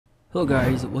Hello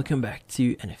guys, welcome back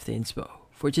to NFT Inspo.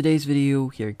 For today's video,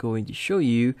 we are going to show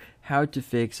you how to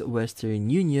fix Western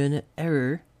Union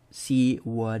error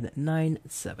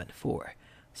C1974.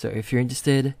 So if you're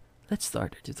interested, let's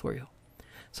start the tutorial.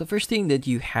 So first thing that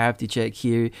you have to check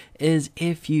here is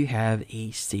if you have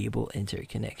a stable internet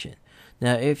connection.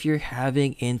 Now if you're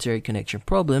having internet connection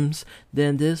problems,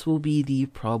 then this will be the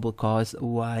probable cause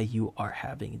why you are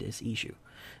having this issue.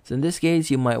 So in this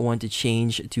case, you might want to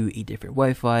change to a different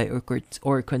Wi-Fi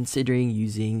or considering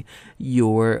using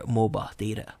your mobile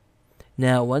data.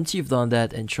 Now, once you've done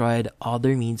that and tried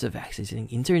other means of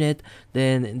accessing internet,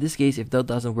 then in this case, if that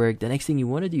doesn't work, the next thing you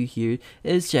want to do here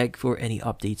is check for any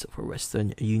updates for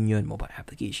Western Union mobile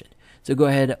application. So go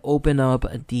ahead, open up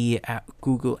the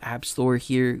Google App Store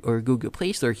here or Google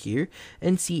Play Store here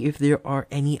and see if there are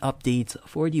any updates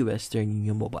for the Western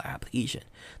Union mobile application.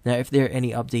 Now, if there are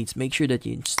any updates, make sure that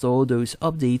you install those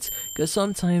updates because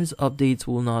sometimes updates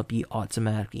will not be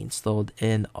automatically installed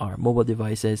in our mobile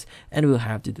devices and we'll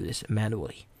have to do this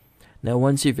manually. Now,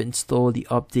 once you've installed the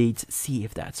updates, see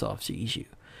if that solves your issue.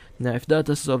 Now, if that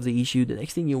doesn't solve the issue, the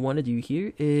next thing you want to do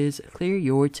here is clear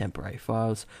your temporary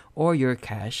files or your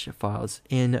cache files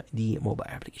in the mobile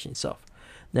application itself.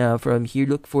 Now, from here,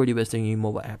 look for the Western Union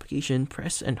mobile application,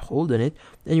 press and hold on it,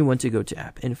 then you want to go to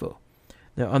App Info.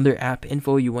 Now, under App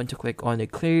Info, you want to click on the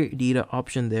Clear Data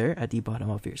option there at the bottom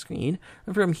of your screen.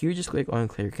 And from here, just click on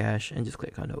Clear Cache and just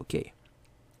click on OK.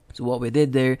 So what we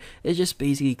did there is just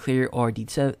basically clear all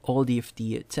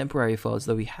the temporary files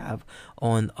that we have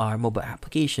on our mobile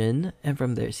application, and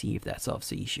from there see if that solves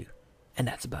the issue. And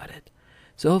that's about it.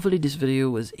 So hopefully this video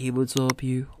was able to help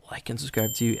you. Like and subscribe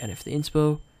to NFT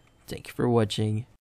Inspo. Thank you for watching.